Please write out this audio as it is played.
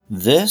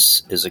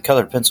This is a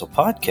Colored Pencil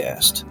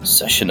Podcast,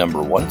 session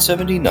number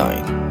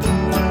 179.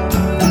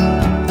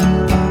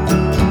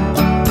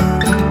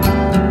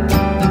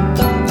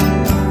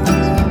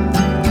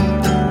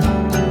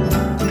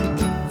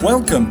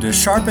 Welcome to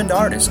Sharpened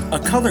Artist, a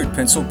Colored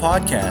Pencil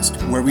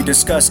Podcast, where we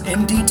discuss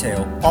in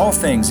detail all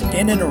things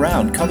in and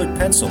around colored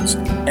pencils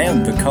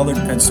and the colored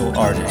pencil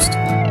artist.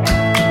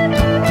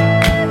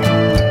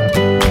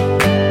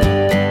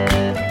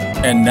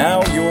 And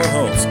now your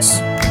hosts,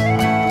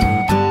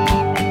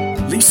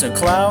 Lisa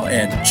Clow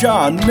and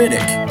John Middick.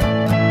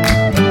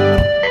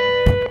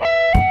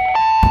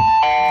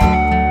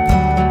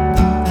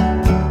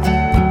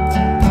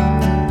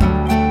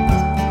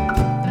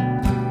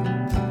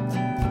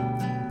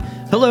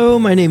 Hello,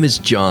 my name is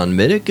John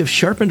Middick of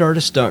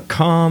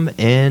SharpenedArtist.com,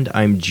 and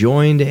I'm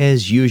joined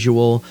as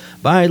usual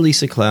by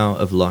Lisa Clow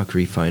of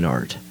Lockery Fine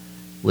Art.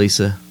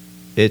 Lisa,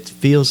 it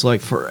feels like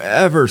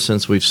forever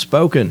since we've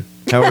spoken.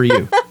 How are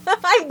you?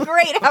 I'm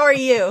great. How are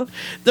you?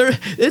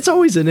 It's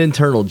always an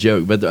internal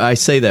joke, but I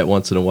say that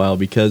once in a while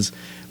because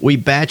we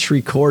batch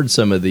record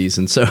some of these,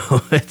 and so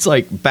it's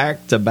like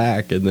back to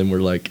back, and then we're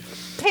like,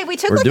 hey, we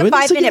took like a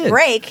 5-minute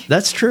break.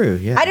 That's true,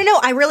 yeah. I don't know.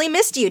 I really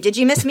missed you. Did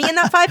you miss me in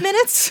that 5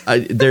 minutes?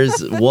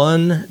 There's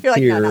one like,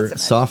 here no, so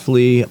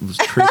softly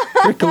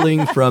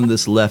trickling from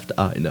this left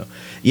eye. No.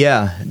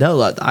 Yeah,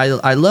 no,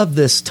 I love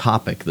this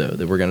topic, though,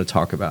 that we're going to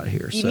talk about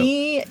here. So,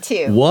 me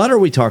too. What are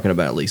we talking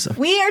about, Lisa?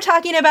 We are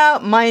talking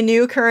about my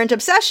new current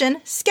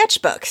obsession,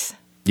 sketchbooks.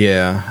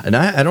 Yeah, and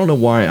I don't know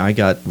why I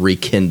got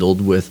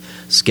rekindled with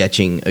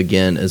sketching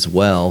again as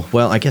well.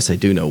 Well, I guess I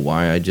do know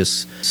why. I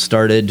just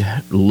started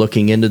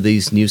looking into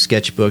these new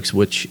sketchbooks,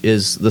 which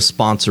is the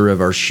sponsor of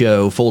our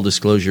show, full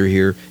disclosure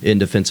here, In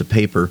Defense of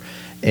Paper.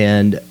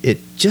 And it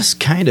just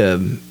kind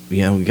of,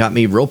 got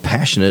me real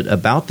passionate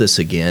about this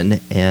again.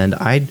 And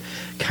I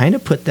kind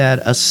of put that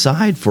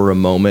aside for a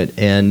moment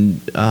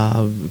and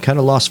kind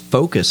of lost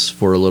focus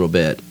for a little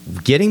bit.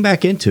 Getting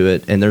back into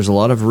it, and there's a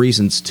lot of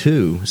reasons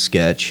to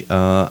sketch,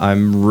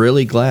 I'm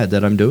really glad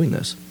that I'm doing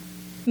this.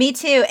 Me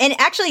too. And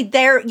actually,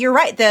 you're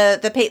right.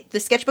 The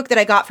sketchbook that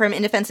I got from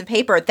In Defense of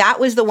Paper, that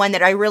was the one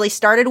that I really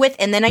started with.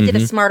 And then I did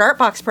a Smart Art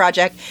Box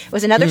project. It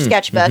was another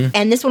sketchbook.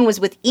 And this one was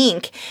with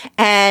ink.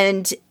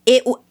 And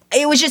it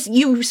was just,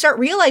 you start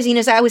realizing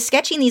as I was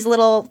sketching these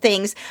little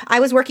things, I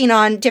was working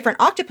on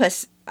different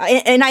octopus.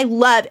 And I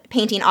love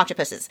painting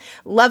octopuses.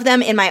 Love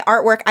them in my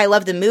artwork. I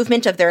love the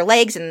movement of their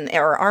legs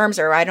or arms,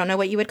 or I don't know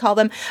what you would call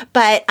them.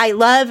 But I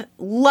love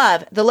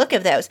the look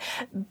of those.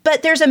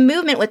 But there's a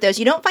movement with those.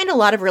 You don't find a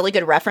lot of really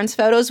good reference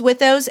photos with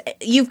those.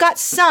 You've got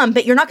some,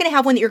 but you're not going to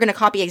have one that you're going to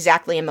copy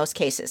exactly in most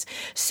cases.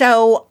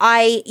 So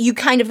you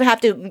kind of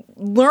have to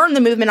learn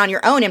the movement on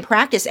your own and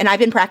practice. And I've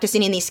been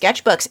practicing in these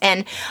sketchbooks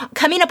and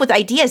coming up with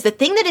ideas. The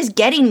thing that is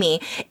getting me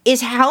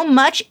is how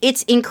much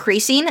it's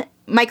increasing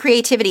my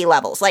creativity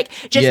levels. Like,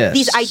 just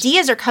these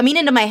ideas are coming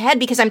into my head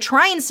because I'm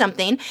trying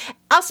something.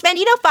 I'll spend,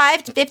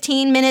 5 to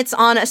 15 minutes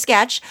on a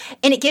sketch,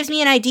 and it gives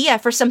me an idea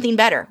for something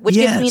better, which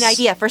gives me an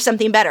idea for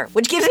something better,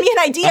 which gives me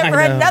an idea for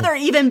another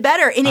even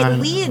better. And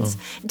it leads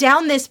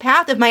down this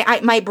path of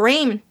my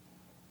brain.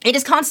 It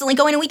is constantly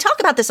going, and we talk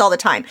about this all the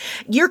time.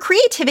 Your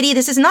creativity,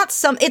 this is not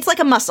it's like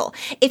a muscle.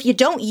 If you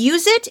don't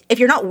use it, if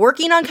you're not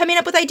working on coming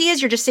up with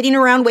ideas, you're just sitting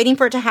around waiting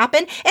for it to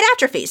happen, it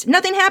atrophies.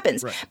 Nothing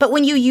happens. Right. But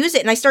when you use it,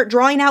 and I start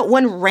drawing out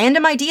one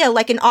random idea,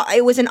 like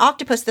it was an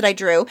octopus that I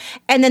drew,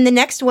 and then the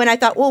next one I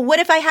thought, well, what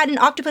if I had an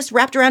octopus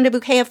wrapped around a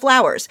bouquet of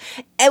flowers?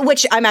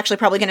 Which I'm actually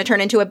probably going to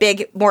turn into a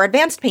big, more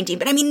advanced painting.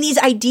 But I mean, these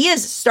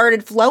ideas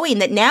started flowing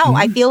that now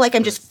I feel like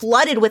I'm just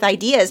flooded with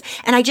ideas,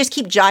 and I just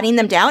keep jotting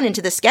them down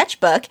into the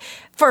sketchbook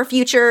for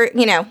future,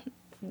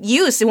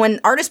 use. And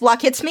when artist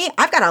block hits me,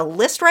 I've got a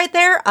list right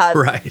there.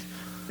 Right.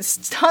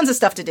 Tons of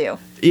stuff to do.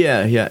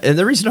 Yeah. And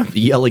the reason I'm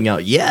yelling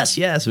out, yes,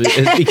 is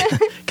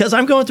because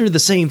I'm going through the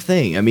same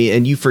thing. I mean,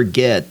 and you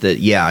forget that,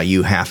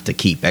 you have to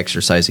keep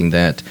exercising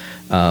that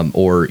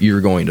or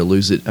you're going to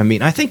lose it. I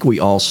mean, I think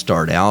we all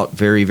start out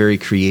very, very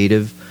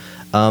creative.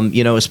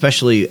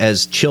 Especially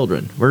as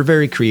children, we're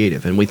very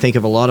creative and we think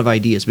of a lot of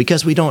ideas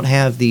because we don't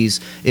have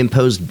these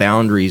imposed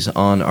boundaries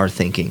on our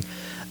thinking.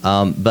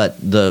 But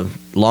the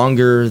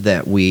longer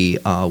that we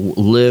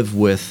live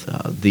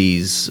with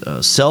these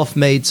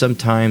self-made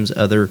sometimes,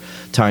 other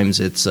times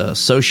it's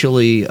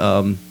socially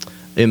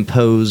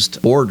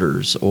imposed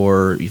borders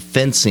or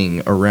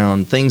fencing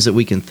around things that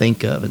we can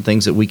think of and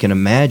things that we can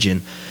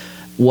imagine.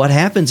 What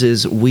happens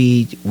is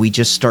we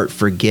just start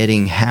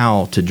forgetting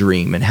how to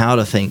dream and how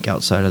to think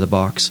outside of the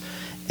box.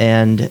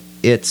 And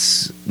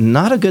it's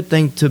not a good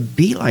thing to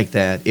be like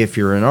that if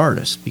you're an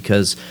artist,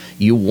 because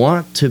you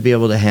want to be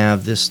able to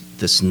have this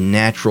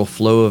natural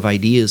flow of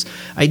ideas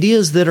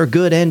that are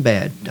good and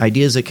bad,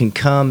 ideas that can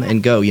come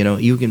and go.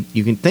 You can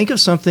think of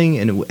something,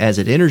 and as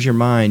it enters your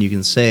mind, you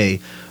can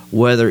say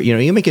whether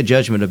you make a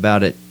judgment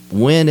about it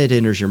when it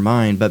enters your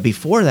mind. But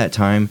before that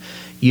time,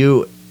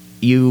 you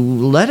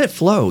let it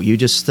flow. You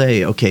just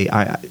say, okay,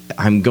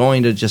 I'm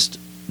going to just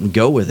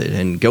go with it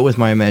and go with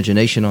my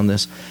imagination on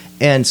this.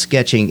 And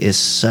sketching is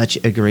such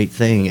a great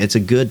thing. It's a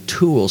good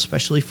tool,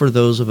 especially for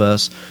those of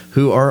us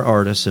who are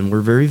artists and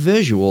we're very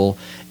visual.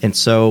 And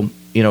so,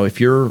 if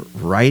you're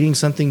writing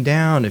something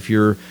down, if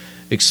you're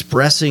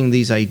expressing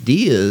these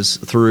ideas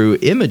through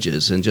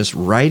images and just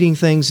writing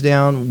things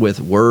down with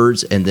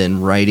words and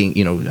then writing,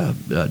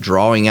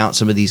 drawing out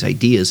some of these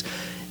ideas,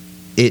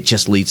 it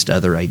just leads to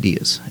other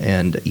ideas.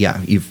 And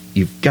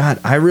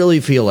I really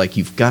feel like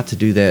you've got to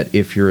do that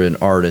if you're an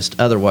artist.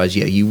 Otherwise,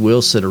 you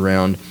will sit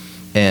around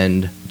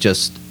and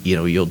just,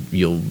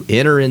 you'll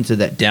enter into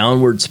that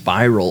downward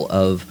spiral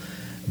of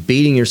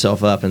beating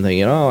yourself up and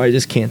thinking, I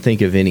just can't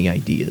think of any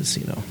ideas,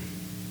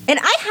 And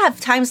I have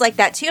times like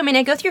that too. I mean,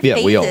 I go through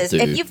phases. We all do.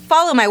 If you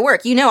follow my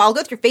work, I'll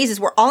go through phases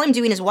where all I'm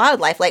doing is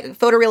wildlife, like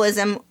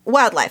photorealism,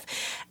 wildlife.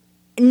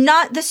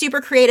 Not the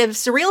super creative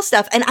surreal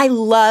stuff. And I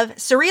love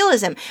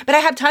surrealism. But I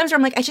have times where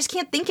I'm like, I just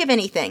can't think of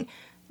anything.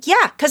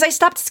 Yeah, because I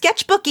stopped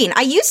sketchbooking.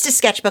 I used to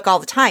sketchbook all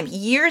the time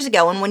years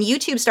ago. And when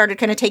YouTube started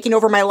kind of taking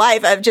over my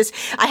life,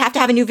 I have to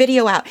have a new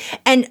video out.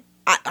 And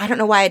I don't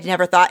know why I'd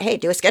never thought, hey,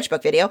 do a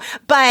sketchbook video.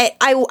 But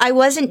I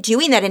wasn't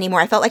doing that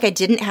anymore. I felt like I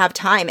didn't have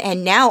time.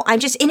 And now I'm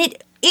just in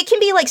it. It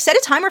can be like, set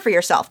a timer for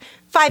yourself.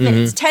 5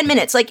 minutes, 10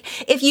 minutes.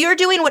 Like, if you're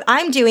doing what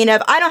I'm doing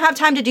of, I don't have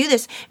time to do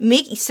this,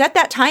 set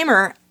that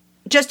timer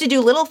just to do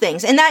little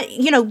things. And that,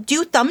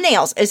 do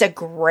thumbnails is a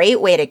great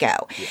way to go.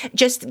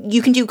 Yeah.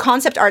 You can do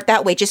concept art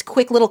that way, just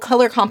quick little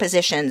color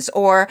compositions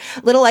or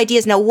little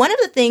ideas. Now, one of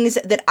the things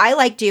that I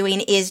like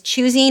doing is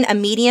choosing a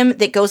medium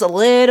that goes a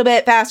little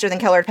bit faster than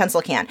colored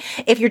pencil can.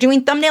 If you're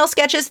doing thumbnail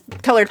sketches,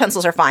 colored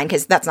pencils are fine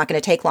because that's not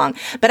going to take long.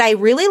 But I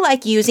really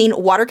like using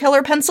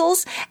watercolor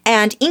pencils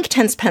and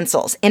Inktense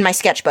pencils in my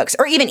sketchbooks,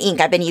 or even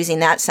ink. I've been using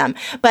that some.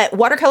 But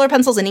watercolor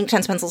pencils and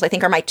Inktense pencils, I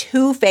think, are my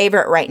two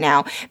favorite right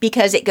now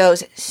because it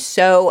goes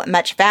so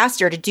much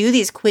faster to do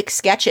these quick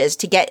sketches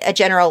to get a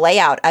general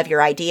layout of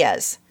your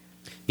ideas.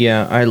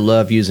 Yeah, I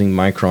love using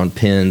Micron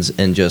pens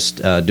and just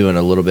doing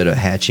a little bit of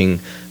hatching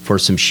for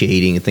some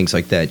shading and things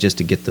like that, just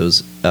to get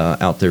those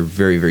out there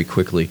very, very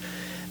quickly.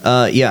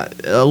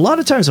 A lot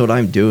of times what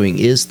I'm doing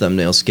is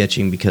thumbnail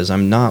sketching because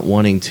I'm not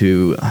wanting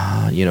to,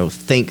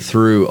 think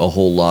through a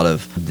whole lot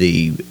of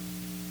the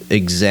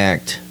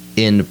exact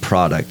end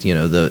product,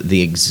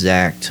 the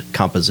exact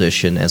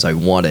composition as I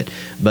want it.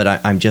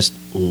 But I'm just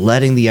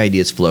letting the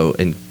ideas flow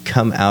and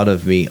come out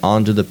of me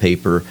onto the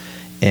paper.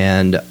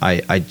 And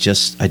I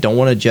don't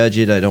want to judge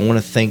it. I don't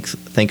want to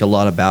think a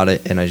lot about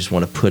it. And I just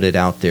want to put it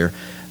out there.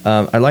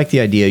 I like the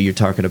idea you're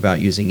talking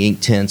about using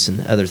Inktense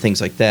and other things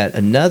like that.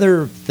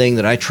 Another thing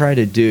that I try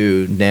to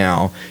do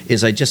now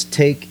is I just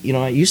take,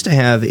 I used to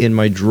have in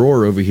my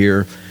drawer over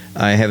here,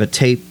 I have a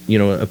tape,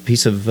 a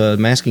piece of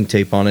masking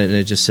tape on it, and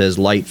it just says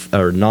light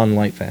or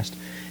non-light fast.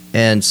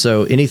 And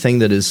so anything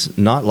that is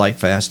not light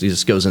fast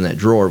just goes in that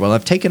drawer. Well,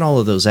 I've taken all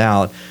of those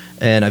out,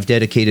 and I've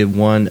dedicated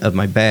one of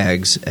my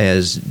bags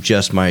as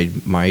just my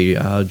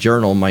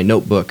journal, my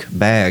notebook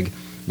bag.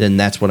 Then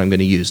that's what I'm going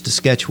to use to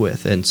sketch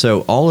with. And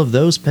so all of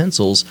those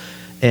pencils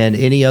and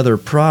any other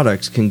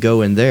products can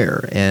go in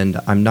there, and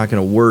I'm not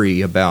going to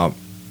worry about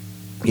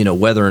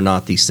whether or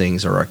not these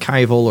things are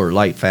archival or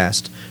light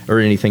fast or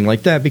anything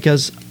like that,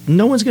 because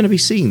no one's going to be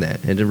seeing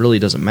that, and it really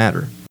doesn't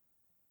matter.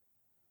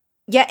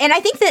 Yeah, and I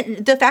think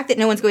that the fact that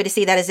no one's going to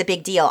see that is a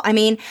big deal. I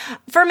mean,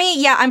 for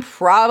me, I'm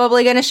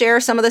probably going to share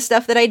some of the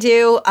stuff that I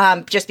do,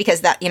 just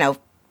because that,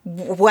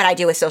 what I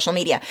do with social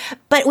media.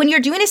 But when you're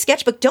doing a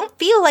sketchbook, don't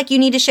feel like you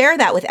need to share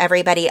that with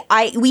everybody.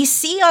 We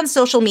see on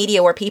social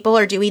media where people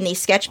are doing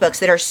these sketchbooks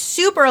that are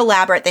super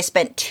elaborate. They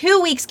spent 2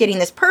 weeks getting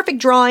this perfect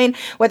drawing,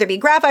 whether it be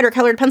graphite or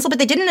colored pencil, but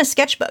they did it in a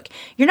sketchbook.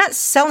 You're not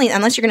selling,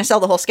 unless you're going to sell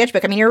the whole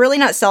sketchbook. I mean, you're really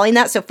not selling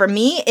that. So for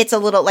me, it's a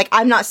little like,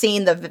 I'm not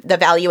seeing the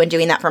value in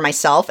doing that for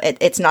myself.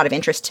 It's not of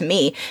interest to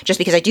me, just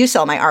because I do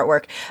sell my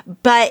artwork.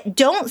 But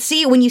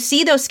when you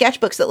see those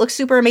sketchbooks that look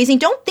super amazing,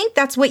 don't think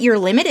that's what you're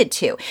limited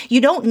to.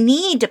 You don't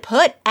need to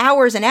put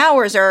hours and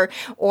hours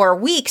or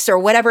weeks or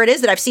whatever it is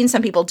that I've seen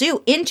some people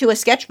do into a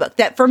sketchbook.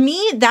 That for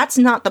me, that's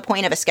not the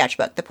point of a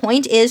sketchbook. The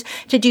point is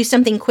to do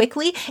something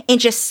quickly and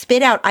just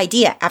spit out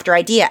idea after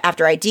idea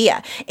after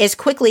idea as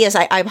quickly as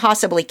I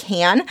possibly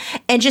can.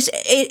 And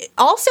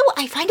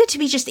I find it to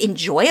be just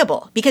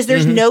enjoyable because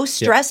there's no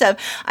stress of,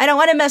 I don't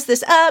want to mess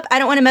this up. I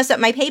don't want to mess up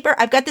my paper.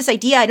 I've got this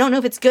idea. I don't know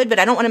if it's good, but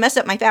I don't want to mess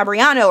up my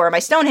Fabriano or my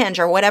Stonehenge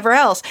or whatever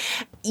else.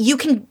 You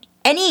can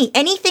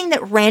anything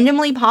that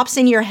randomly pops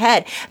in your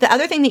head. The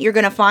other thing that you're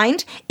going to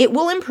find, it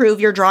will improve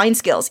your drawing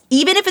skills.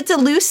 Even if it's a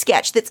loose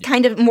sketch that's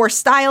kind of more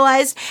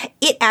stylized,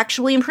 it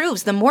actually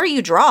improves. The more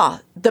you draw,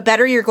 the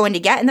better you're going to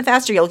get and the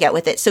faster you'll get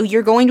with it. So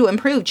you're going to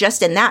improve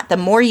just in that. The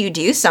more you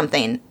do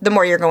something, the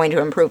more you're going to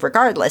improve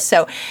regardless.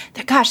 So,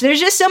 gosh, there's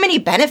just so many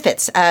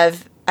benefits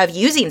of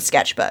using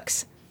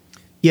sketchbooks.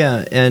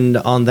 Yeah, and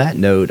on that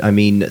note, I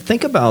mean,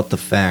 think about the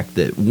fact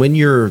that when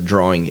you're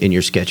drawing in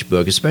your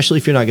sketchbook, especially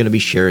if you're not going to be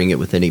sharing it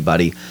with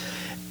anybody,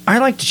 I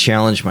like to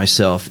challenge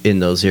myself in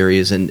those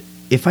areas. And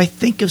if I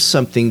think of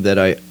something that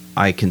I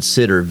I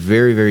consider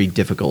very, very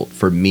difficult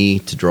for me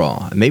to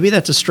draw. Maybe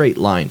that's a straight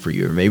line for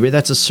you, or maybe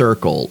that's a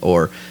circle,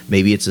 or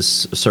maybe it's a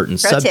certain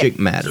subject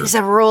matter. Use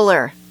a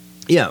ruler.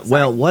 Yeah,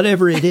 well,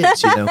 whatever it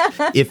is,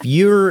 if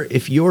you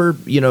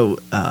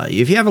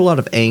have a lot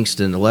of angst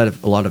and a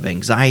lot of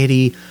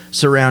anxiety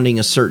surrounding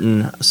a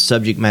certain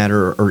subject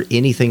matter or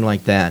anything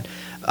like that,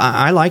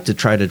 I like to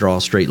try to draw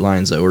straight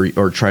lines though,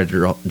 or try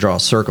to draw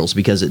circles,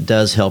 because it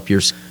does help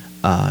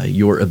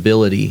your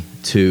ability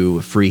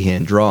to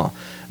freehand draw.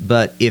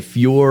 But if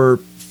you're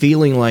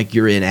feeling like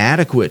you're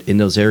inadequate in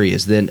those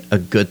areas, then a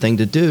good thing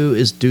to do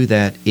is do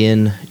that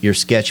in your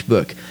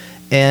sketchbook.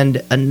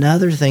 And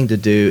another thing to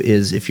do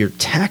is, if you're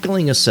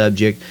tackling a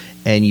subject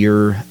and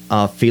you're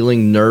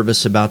feeling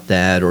nervous about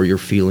that, or you're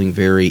feeling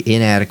very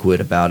inadequate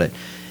about it,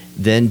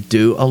 then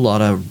do a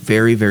lot of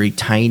very, very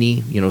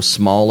tiny,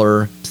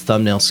 smaller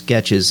thumbnail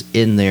sketches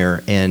in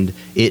there. And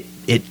it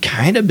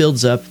kind of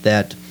builds up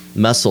that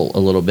muscle a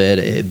little bit.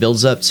 It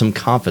builds up some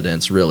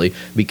confidence, really,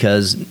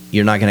 because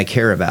you're not going to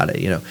care about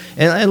it,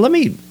 And let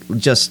me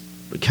just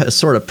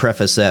sort of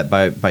preface that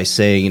by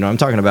saying, I'm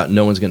talking about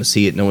no one's going to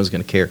see it, no one's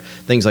going to care,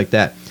 things like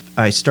that.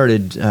 I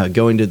started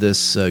going to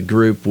this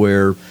group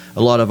where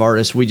a lot of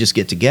artists, we just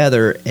get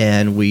together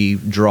and we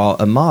draw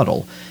a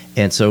model.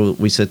 And so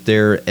we sit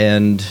there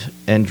and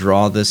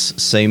draw this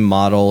same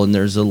model, and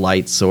there's a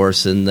light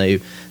source, and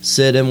they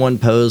sit in one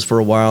pose for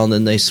a while, and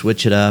then they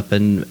switch it up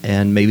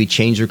and maybe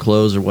change their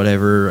clothes or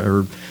whatever,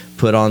 or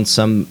put on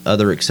some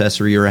other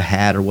accessory or a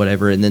hat or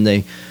whatever, and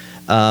then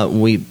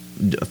we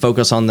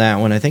focus on that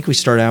one. I think we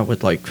start out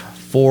with like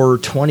 4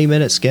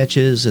 20-minute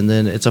sketches, and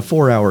then it's a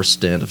 4-hour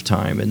stint of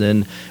time, and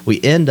then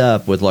we end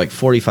up with like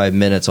 45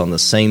 minutes on the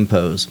same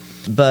pose.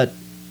 But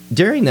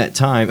during that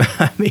time,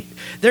 I mean,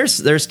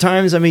 there's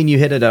times, I mean, you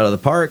hit it out of the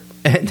park,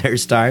 and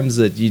there's times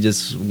that you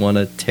just want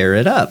to tear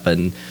it up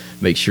and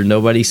make sure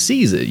nobody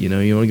sees it. You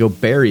want to go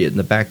bury it in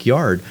the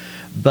backyard.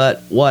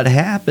 But what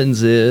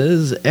happens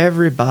is,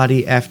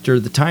 everybody, after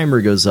the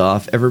timer goes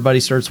off, everybody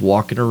starts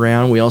walking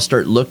around. We all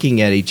start looking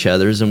at each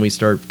other's, and we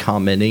start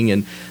commenting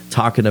and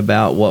talking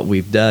about what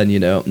we've done,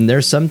 And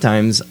there's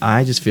sometimes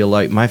I just feel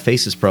like my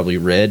face is probably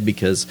red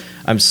because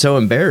I'm so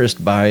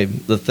embarrassed by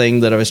the thing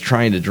that I was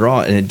trying to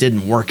draw, and it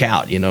didn't work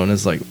out, And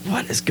it's like,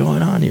 what is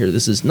going on here?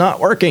 This is not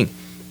working.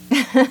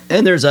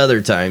 And there's other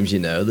times,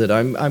 that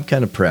I'm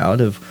kind of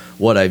proud of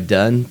what I've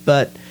done,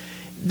 but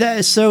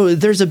so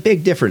there's a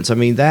big difference. I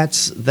mean,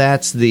 that's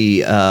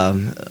the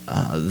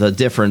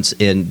difference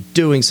in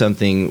doing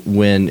something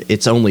when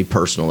it's only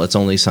personal. It's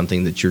only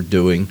something that you're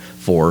doing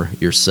for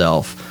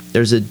yourself.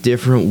 There's a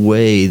different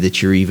way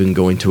that you're even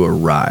going to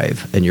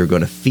arrive and you're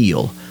going to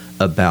feel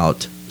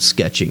about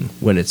sketching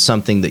when it's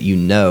something that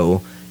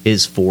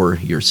is for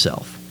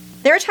yourself.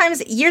 There are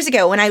times years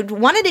ago when I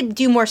wanted to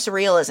do more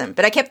surrealism,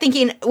 but I kept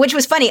thinking, which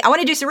was funny, I want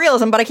to do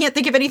surrealism, but I can't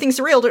think of anything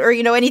surreal or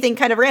anything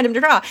kind of random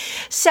to draw.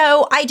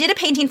 So I did a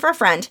painting for a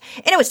friend,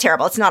 and it was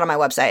terrible. It's not on my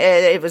website.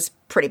 It was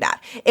pretty bad.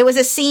 It was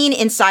a scene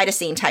inside a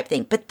scene type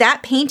thing. But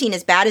that painting,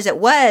 as bad as it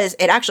was,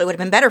 it actually would have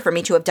been better for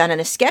me to have done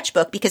in a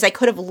sketchbook, because I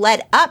could have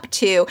led up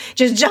to,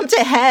 just jumped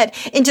ahead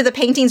into the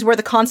paintings where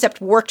the concept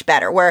worked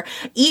better, where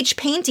each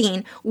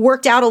painting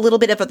worked out a little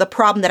bit of the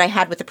problem that I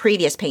had with the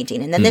previous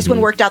painting. And then this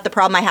one worked out the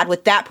problem I had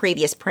with that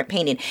previous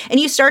painting. And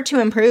you start to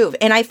improve.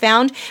 And I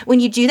found when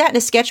you do that in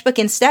a sketchbook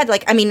instead,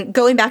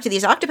 going back to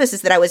these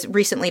octopuses that I was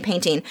recently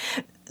painting,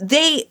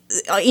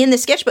 in the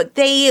sketchbook,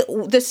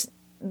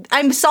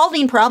 I'm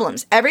solving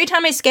problems. Every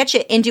time I sketch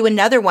it and do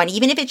another one,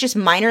 even if it's just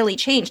minorly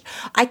changed,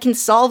 I can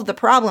solve the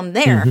problem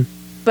there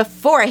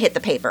before I hit the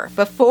paper,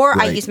 before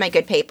I use my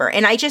good paper.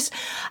 And I just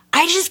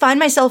find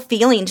myself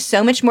feeling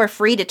so much more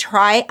free to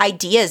try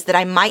ideas that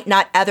I might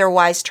not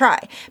otherwise try,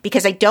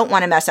 because I don't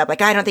want to mess up. I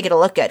don't think it'll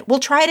look good. Well,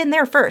 try it in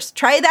there first.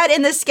 Try that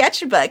in the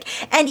sketchbook.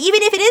 And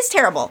even if it is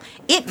terrible,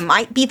 it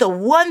might be the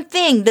one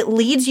thing that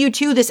leads you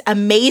to this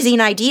amazing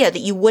idea that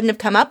you wouldn't have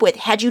come up with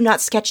had you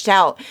not sketched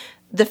out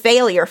the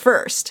failure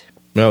first.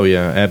 Oh,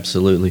 yeah,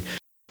 absolutely.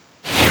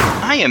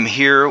 I am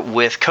here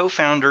with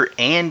co-founder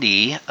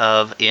Andy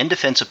of In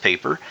Defense of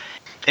Paper,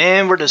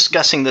 and we're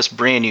discussing this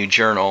brand new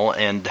journal,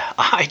 and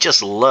I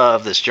just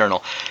love this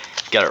journal.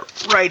 Got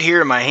it right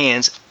here in my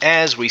hands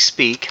as we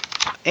speak.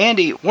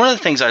 Andy, one of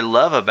the things I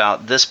love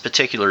about this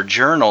particular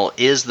journal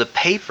is the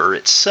paper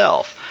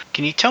itself.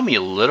 Can you tell me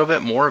a little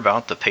bit more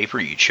about the paper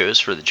you chose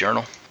for the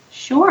journal?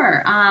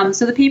 Sure.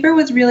 So the paper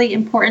was really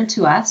important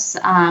to us.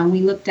 We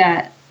looked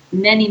at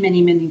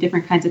many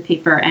different kinds of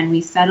paper, and we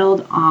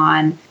settled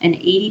on an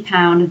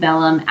 80-pound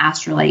vellum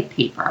Astrolite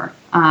paper,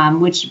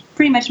 which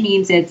pretty much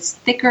means it's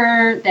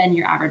thicker than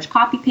your average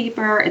copy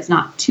paper. It's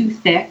not too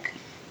thick.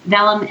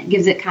 Vellum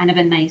gives it kind of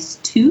a nice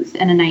tooth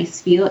and a nice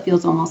feel. It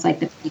feels almost like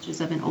the pages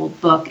of an old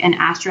book, and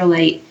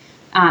Astrolite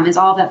is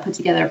all of that put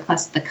together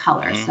plus the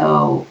color.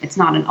 So it's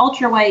not an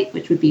ultra white,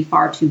 which would be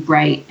far too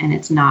bright, and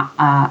it's not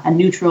a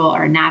neutral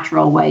or a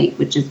natural white,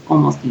 which is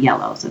almost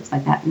yellow. So it's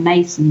like that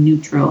nice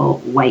neutral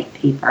white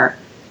paper.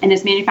 And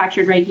it's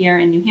manufactured right here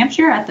in New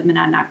Hampshire at the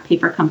Monadnock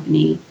Paper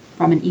Company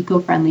from an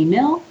eco-friendly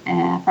mill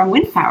from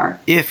wind power.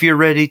 If you're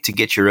ready to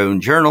get your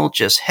own journal,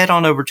 just head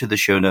on over to the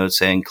show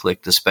notes and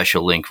click the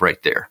special link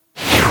right there.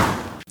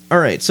 All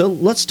right, so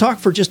let's talk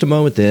for just a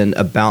moment then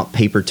about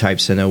paper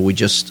types. I know we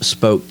just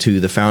spoke to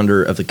the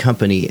founder of the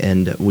company,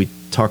 and we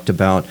talked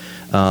about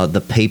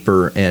the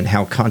paper and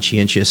how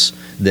conscientious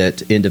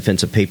that In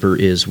Defense of Paper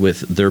is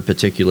with their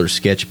particular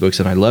sketchbooks.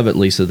 And I love it,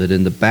 Lisa, that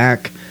in the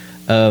back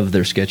of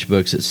their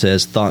sketchbooks it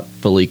says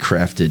thoughtfully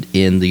crafted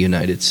in the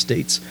United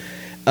States.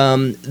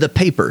 The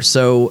paper,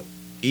 so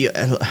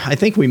I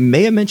think we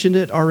may have mentioned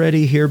it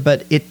already here,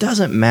 but it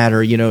doesn't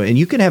matter, and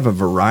you can have a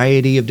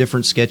variety of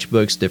different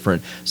sketchbooks,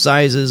 different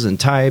sizes and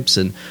types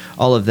and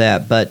all of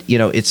that, but,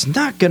 it's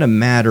not going to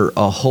matter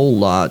a whole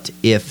lot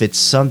if it's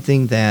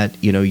something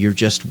that, you're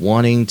just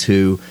wanting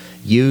to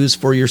use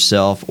for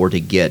yourself or to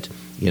get,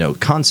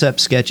 concept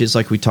sketches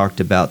like we talked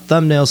about,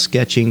 thumbnail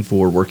sketching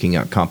for working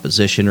out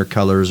composition or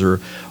colors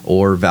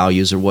or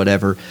values or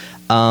whatever.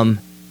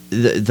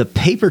 The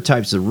paper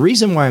types, the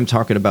reason why I'm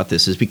talking about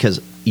this is because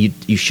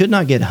you should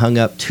not get hung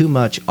up too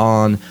much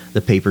on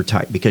the paper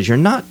type, because you're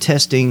not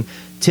going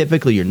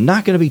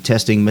to be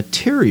testing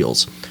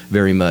materials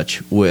very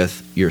much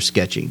with your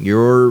sketching.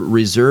 You're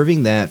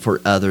reserving that for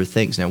other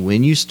things. Now,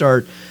 when you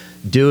start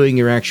doing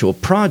your actual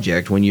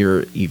project, when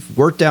you've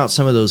worked out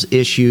some of those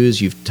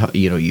issues,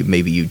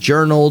 maybe you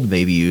journaled,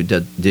 maybe you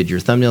did your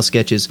thumbnail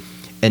sketches,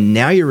 and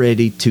now you're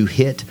ready to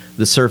hit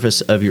the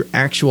surface of your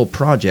actual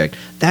project,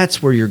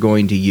 that's where you're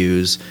going to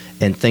use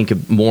and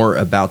think more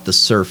about the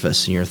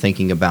surface. And you're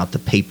thinking about the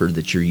paper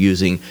that you're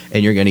using,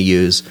 and you're going to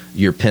use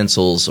your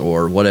pencils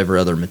or whatever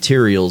other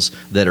materials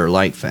that are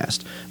light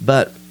fast.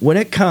 But when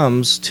it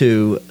comes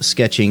to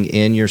sketching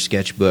in your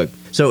sketchbook,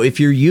 so if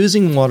you're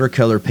using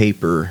watercolor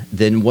paper,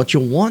 then what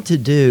you'll want to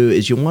do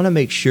is you'll want to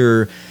make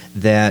sure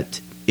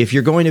that if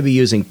you're going to be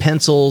using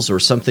pencils or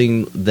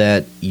something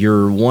that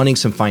you're wanting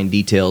some fine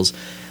details,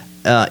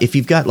 if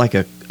you've got like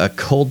a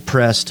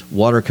cold-pressed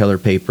watercolor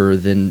paper,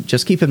 then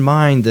just keep in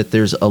mind that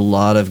there's a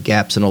lot of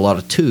gaps and a lot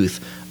of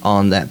tooth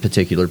on that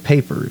particular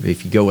paper.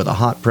 If you go with a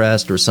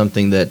hot-pressed or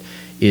something that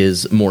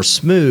is more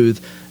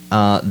smooth,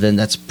 then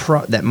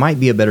that might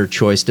be a better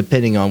choice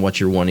depending on what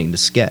you're wanting to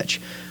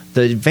sketch.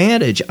 The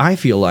advantage I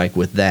feel like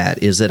with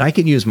that is that I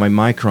can use my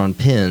Micron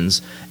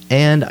pens,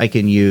 and I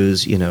can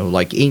use,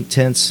 like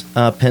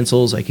Inktense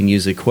pencils. I can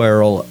use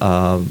Aquarel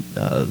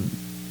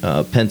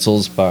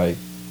pencils by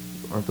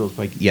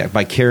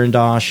Caran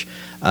d'Ache.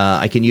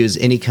 I can use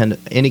any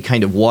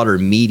kind of water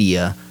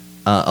media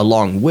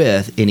along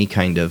with any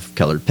kind of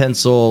colored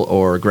pencil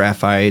or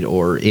graphite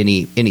or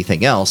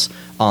anything else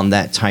on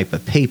that type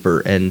of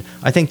paper. And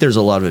I think there's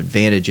a lot of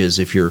advantages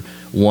if you're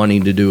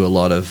wanting to do a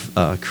lot of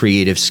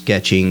creative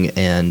sketching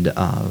and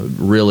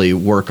really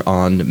work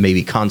on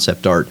maybe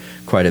concept art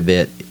quite a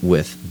bit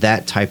with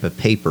that type of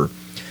paper.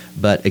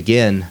 But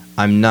again,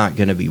 I'm not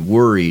going to be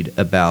worried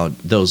about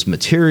those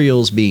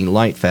materials being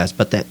light fast,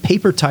 but that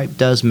paper type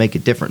does make a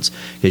difference,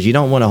 because you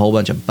don't want a whole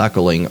bunch of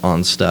buckling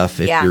on stuff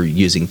if you're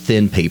using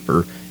thin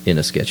paper in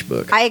a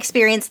sketchbook. I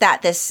experienced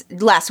that this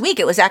last week.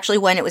 It was actually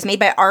when it was made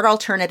by Art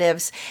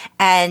Alternatives,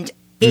 and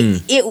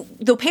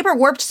the paper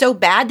warped so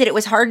bad that it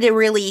was hard to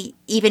really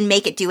even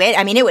make it do it.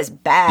 I mean, it was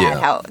bad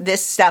how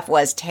this stuff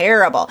was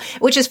terrible,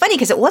 which is funny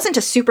because it wasn't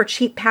a super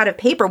cheap pad of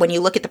paper when you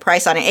look at the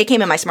price on it. It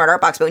came in my Smart Art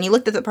box, but when you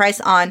looked at the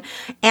price on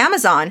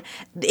Amazon,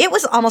 it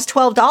was almost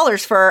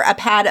 $12 for a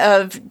pad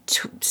of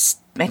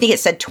I think it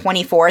said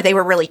 24. They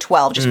were really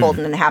 12, just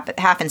folded in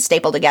half and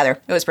stapled together.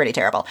 It was pretty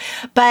terrible.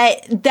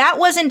 But that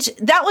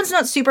one's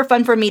not super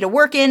fun for me to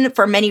work in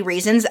for many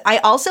reasons. I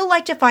also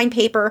like to find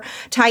paper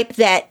type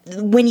that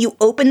when you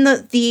open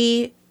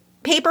the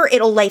paper,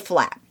 it'll lay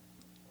flat.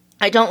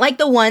 I don't like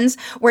the ones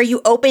where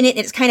you open it and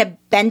it's kind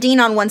of bending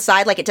on one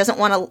side, like it doesn't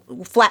want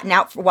to flatten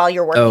out while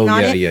you're working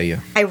on it. Yeah.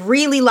 I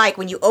really like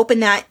when you open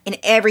that and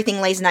everything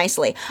lays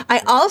nicely. I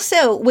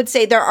also would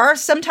say there are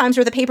some times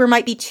where the paper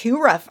might be too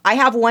rough. I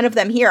have one of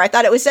them here. I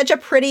thought it was such a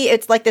pretty,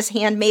 it's like this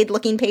handmade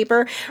looking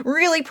paper,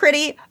 really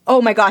pretty.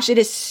 Oh my gosh, it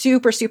is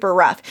super, super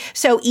rough.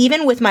 So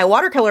even with my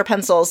watercolor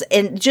pencils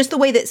and just the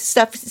way that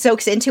stuff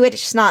soaks into it,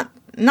 it's just not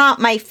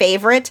my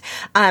favorite.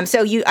 I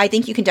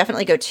think you can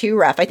definitely go too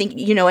rough. I think,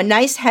 a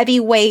nice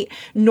heavyweight,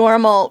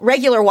 normal,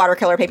 regular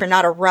watercolor paper,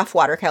 not a rough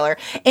watercolor.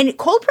 And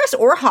cold press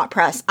or hot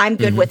press, I'm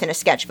good with in a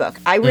sketchbook.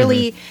 I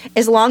really,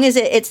 as long as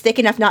it's thick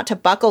enough not to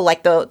buckle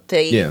like the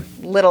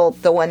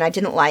one I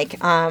didn't like.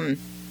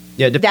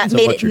 That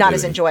made it not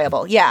as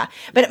enjoyable. Yeah.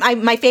 But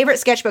my favorite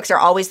sketchbooks are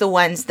always the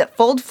ones that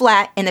fold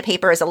flat and the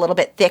paper is a little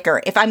bit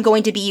thicker if I'm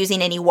going to be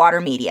using any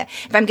water media.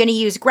 If I'm going to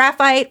use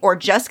graphite or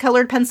just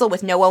colored pencil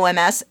with no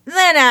OMS,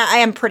 then I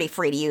am pretty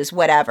free to use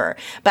whatever.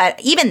 But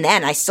even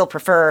then, I still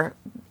prefer,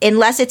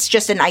 unless it's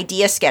just an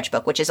idea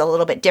sketchbook, which is a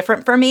little bit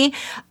different for me,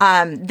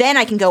 then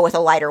I can go with a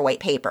lighter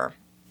weight paper.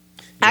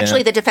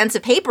 Actually, the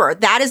defensive paper,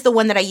 that is the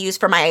one that I use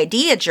for my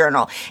idea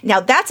journal. Now,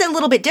 that's a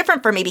little bit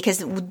different for me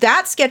because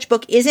that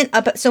sketchbook isn't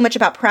so much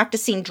about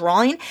practicing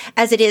drawing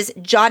as it is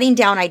jotting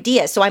down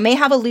ideas. So I may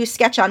have a loose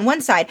sketch on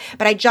one side,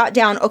 but I jot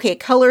down, okay,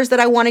 colors that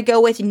I want to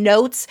go with,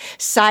 notes,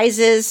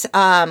 sizes,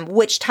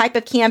 which type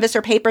of canvas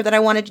or paper that I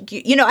want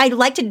to, I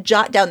like to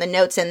jot down the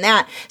notes in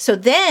that. So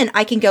then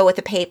I can go with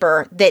a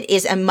paper that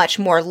is a much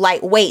more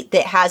lightweight,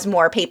 that has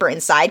more paper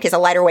inside, because a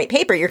lighter weight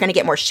paper, you're going to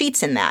get more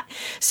sheets in that.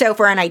 So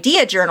for an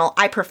idea journal,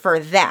 I prefer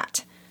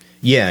that.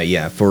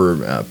 Yeah.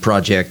 For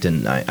project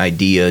and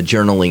idea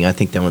journaling, I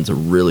think that one's a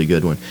really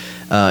good one.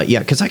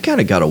 Because I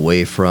kind of got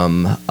away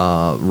from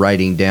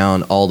writing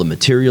down all the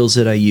materials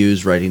that I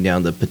use, writing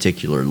down the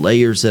particular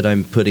layers that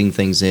I'm putting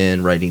things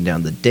in, writing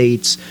down the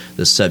dates,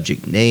 the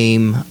subject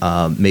name,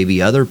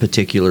 maybe other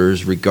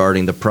particulars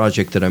regarding the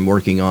project that I'm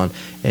working on.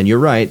 And you're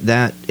right,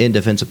 that In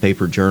Defense of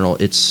Paper journal,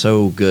 it's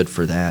so good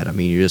for that. I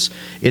mean,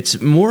 it's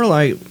more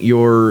like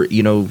you're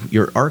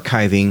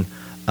archiving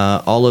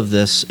all of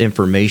this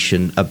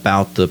information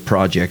about the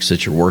projects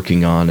that you're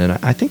working on. And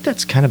I think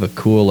that's kind of a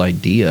cool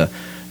idea,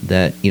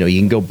 that you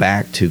can go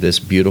back to this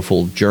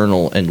beautiful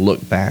journal and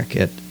look back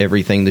at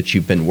everything that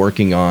you've been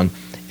working on,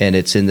 and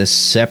it's in this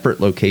separate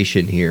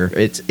location here.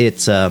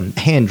 It's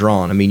hand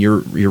drawn. I mean,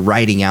 you're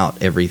writing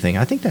out everything.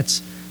 I think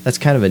that's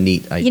kind of a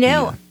neat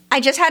idea. I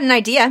just had an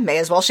idea, may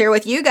as well share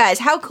with you guys.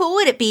 How cool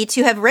would it be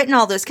to have written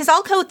all those? Because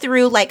I'll go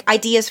through like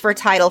ideas for a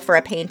title for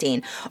a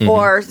painting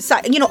or,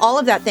 all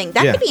of that thing.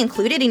 That could be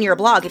included in your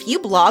blog. If you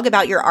blog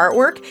about your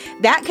artwork,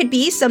 that could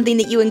be something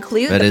that you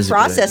include the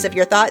process of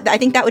your thought. I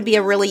think that would be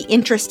a really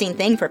interesting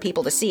thing for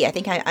people to see. I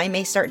think I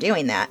may start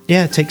doing that.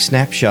 Yeah, take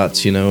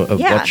snapshots, of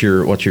what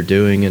you're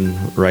doing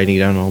and writing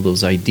down all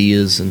those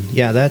ideas. And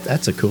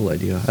that's a cool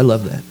idea. I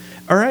love that.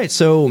 All right,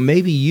 so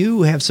maybe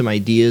you have some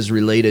ideas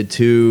related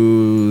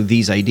to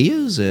these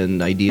ideas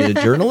and idea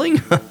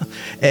journaling,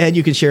 and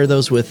you can share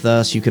those with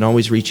us. You can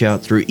always reach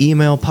out through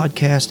email,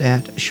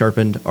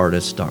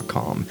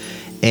 podcast@sharpenedartist.com.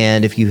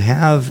 And if you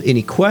have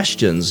any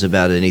questions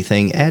about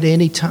anything at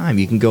any time,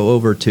 you can go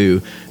over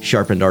to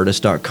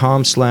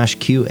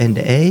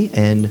sharpenedartist.com/Q&A,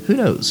 and who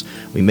knows,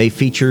 we may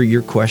feature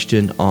your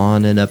question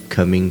on an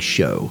upcoming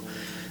show.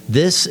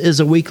 This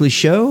is a weekly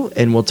show,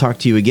 and we'll talk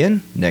to you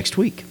again next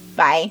week.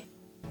 Bye.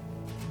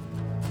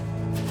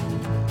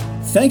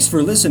 Thanks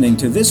for listening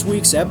to this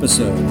week's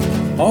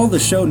episode. All the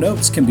show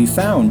notes can be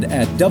found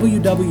at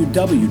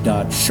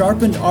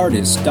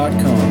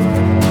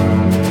www.sharpenedartist.com.